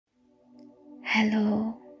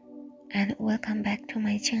Hello and welcome back to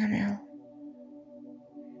my channel.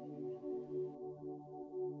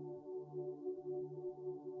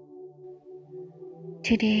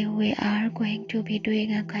 Today we are going to be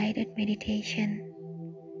doing a guided meditation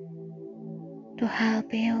to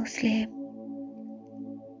help you sleep.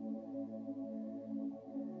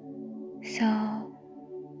 So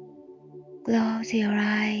close your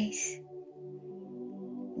eyes,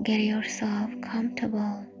 get yourself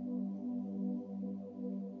comfortable,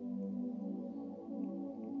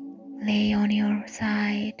 lay on your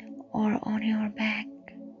side or on your back.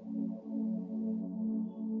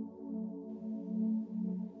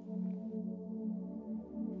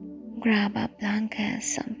 Grab a blanket,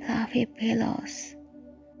 some fluffy pillows,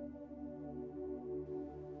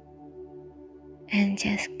 and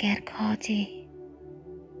just get cozy.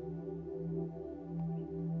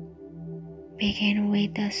 Begin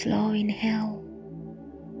with a slow inhale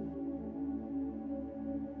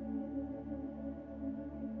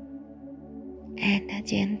and a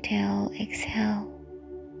gentle exhale.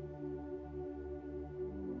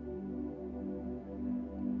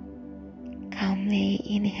 Calmly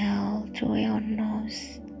inhale through your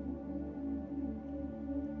nose,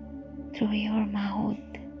 through your mouth.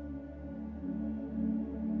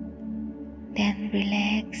 Then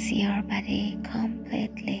relax your body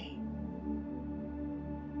completely.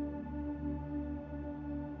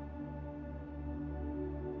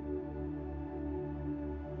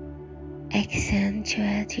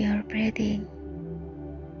 Accentuate your breathing,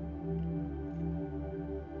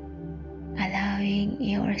 allowing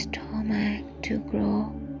your stomach to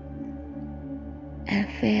grow and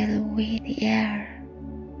fill with air.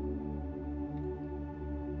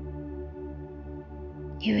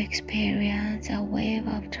 You experience a wave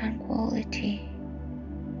of tranquility.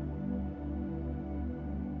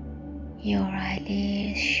 Your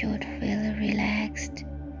eyelids should feel relaxed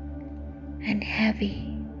and heavy.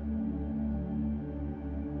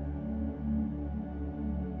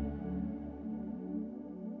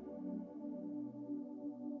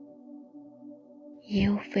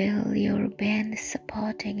 You feel your band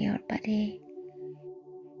supporting your body.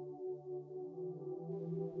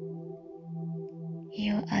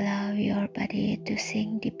 You allow your body to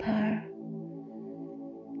sink deeper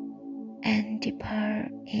and deeper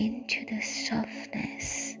into the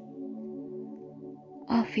softness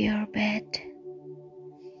of your bed.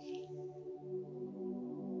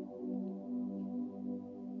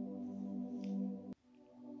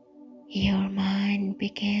 Your mind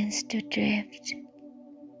begins to drift.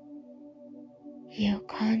 You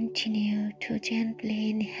continue to gently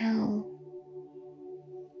inhale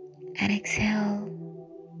and exhale.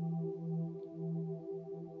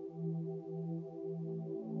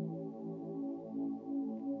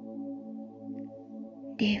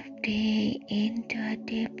 Drifting into a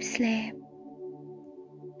deep sleep.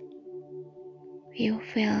 You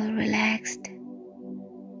feel relaxed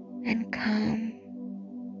and calm.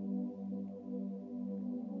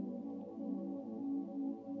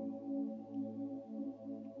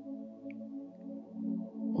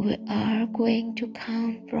 We are going to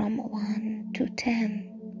count from 1 to 10.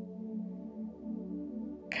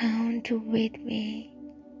 Count with me.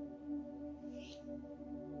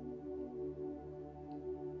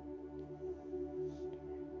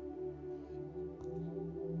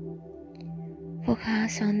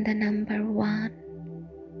 Focus on the number 1.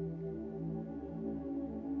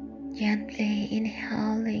 Gently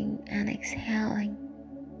inhaling and exhaling.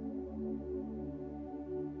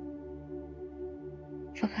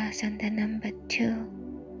 Focus on the number 2.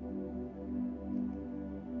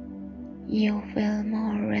 You feel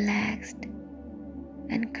more relaxed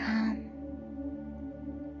and calm.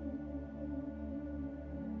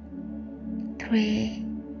 3.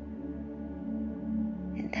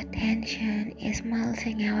 The tension is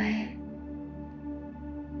melting away.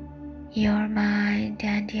 Your mind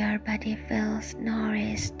and your body feels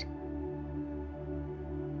nourished.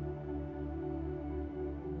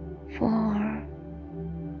 4.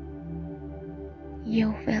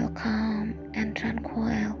 You feel calm and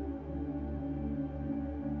tranquil.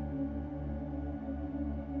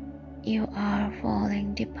 You are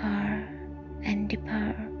falling deeper and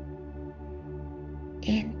deeper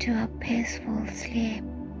into a peaceful sleep.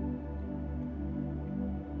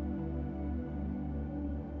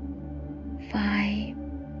 5.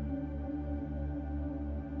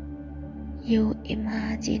 You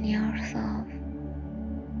imagine yourself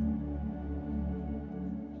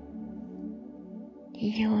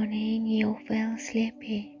yawning. You feel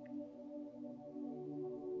sleepy.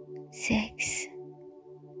 6.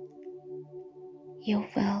 You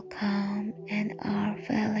feel calm and are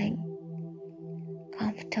feeling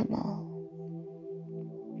comfortable.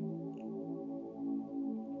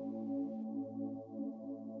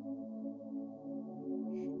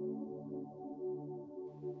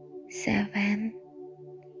 7.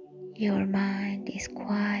 Your mind is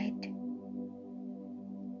quiet.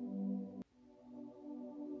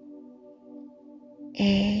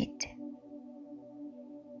 8.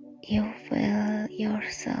 You feel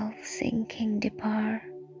yourself sinking deeper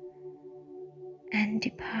and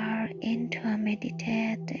deeper into a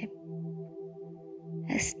meditative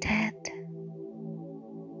state.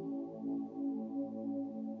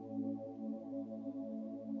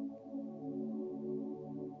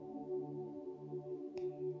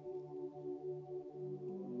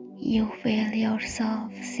 'You feel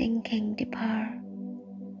yourself sinking deeper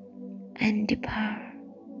and deeper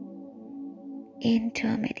into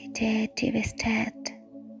a meditative state.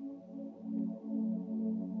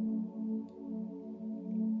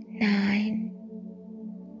 9.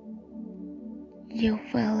 You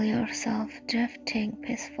feel yourself drifting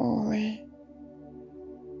peacefully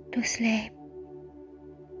to sleep.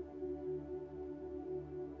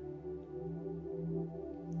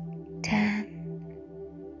 10.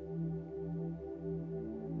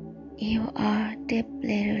 You are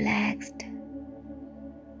deeply relaxed.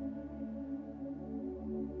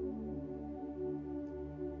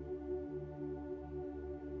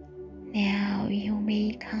 'Now you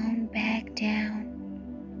may count back down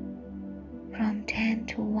from 10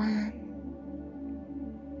 to 1.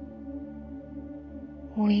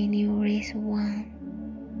 When you reach 1,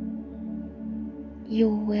 you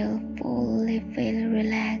will fully feel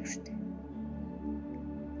relaxed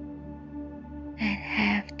and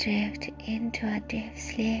have drifted into a deep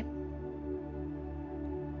sleep.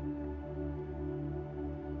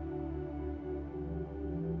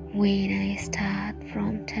 When I start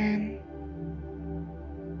from 10,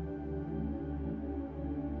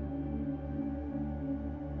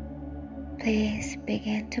 please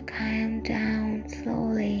begin to count down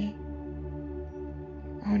slowly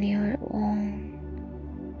on your own.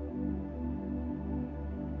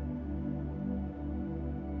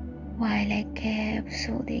 While I keep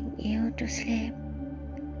soothing you to sleep.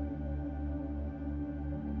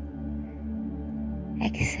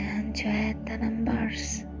 Accentuate the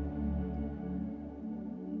numbers.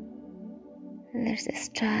 Let's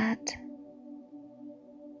start.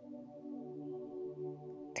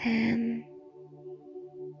 10,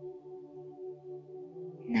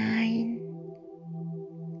 9.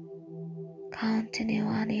 Continue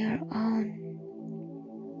on your own.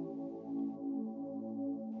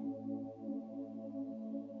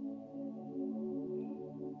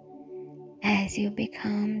 As you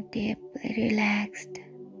become deeply relaxed,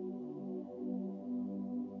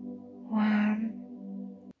 warm,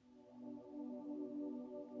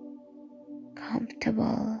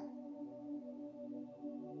 comfortable,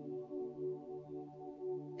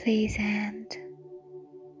 pleasant,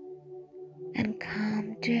 and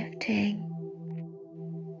calm drifting,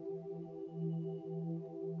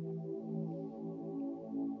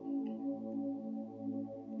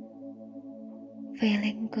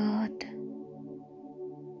 feeling good,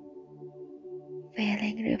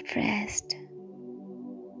 feeling refreshed,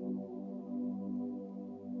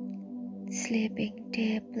 sleeping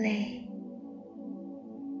deeply,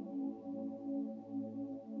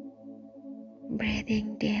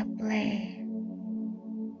 breathing deeply,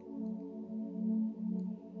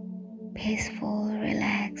 peaceful,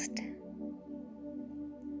 relaxed,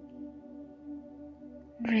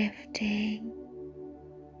 drifting,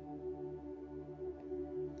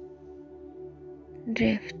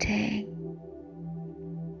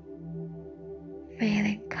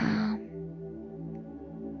 feeling calm,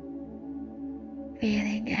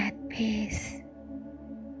 feeling at peace,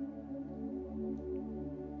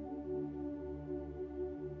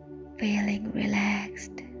 feeling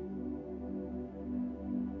relaxed,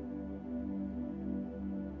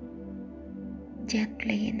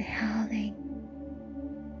 gently inhaling,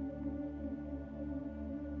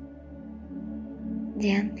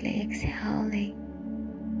 gently exhaling,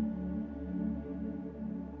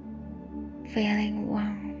 feeling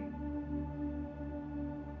warm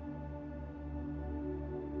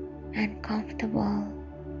and comfortable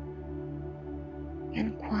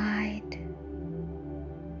and quiet,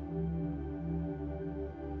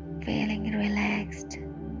 feeling relaxed,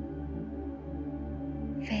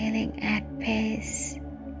 feeling at peace,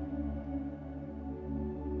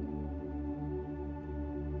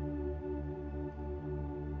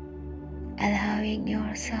 allowing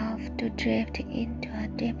yourself to drift into a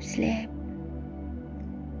deep sleep.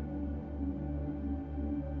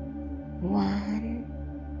 1,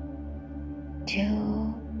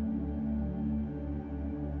 2,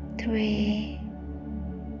 3,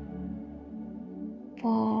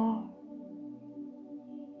 4,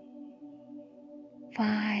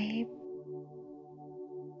 5,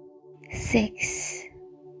 6,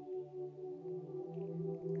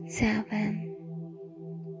 7,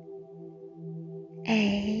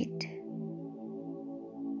 8,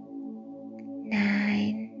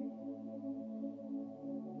 9,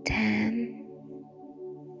 10.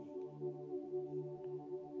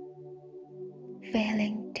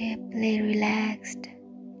 Feeling deeply relaxed.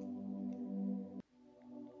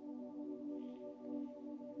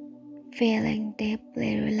 Feeling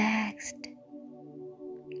deeply relaxed.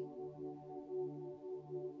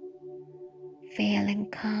 Feeling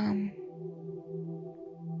calm.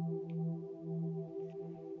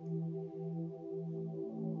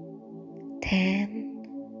 Ten,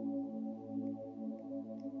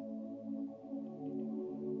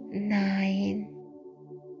 9,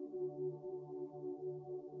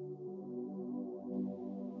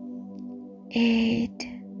 8,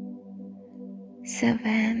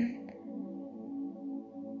 7,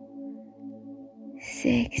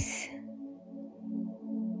 6,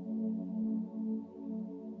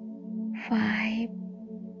 5,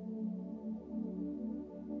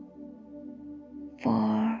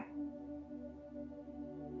 4,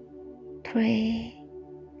 3,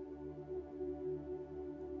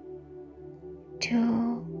 2,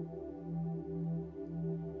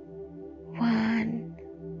 1.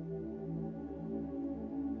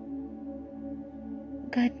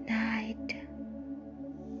 Good night.